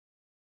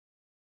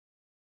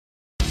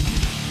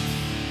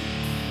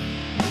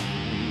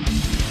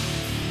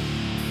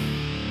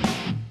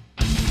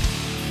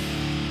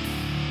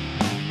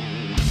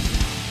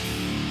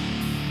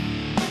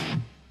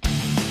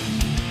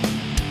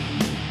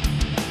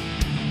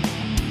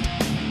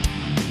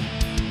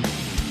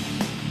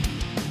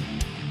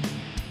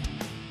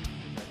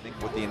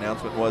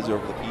announcement was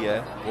over the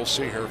PA. We'll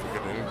see here if we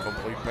get an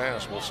incomplete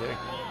pass. We'll see.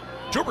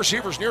 2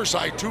 receivers near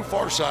side, 2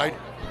 far side.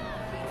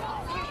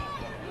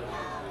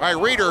 All right,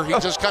 Reeder, he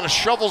just kind of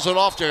shovels it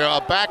off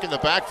to back in the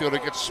backfield.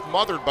 It gets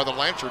smothered by the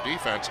Lancer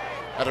defense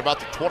at about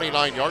the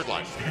 29-yard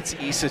line. That's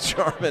Iesa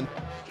Jarmon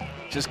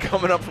just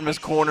coming up from his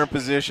corner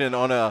position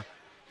on a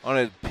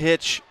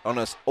pitch, on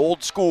a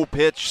old school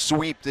pitch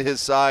sweep to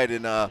his side,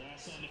 and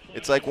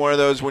it's like one of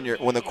those when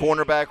the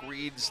cornerback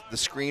reads the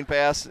screen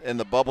pass and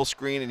the bubble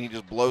screen and he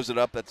just blows it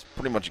up. That's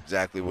pretty much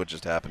exactly what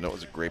just happened. That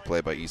was a great play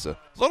by Iesa.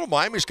 Little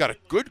Miami's got a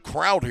good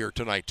crowd here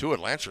tonight too at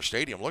Lancer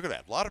Stadium. Look at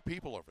that, a lot of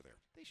people over there.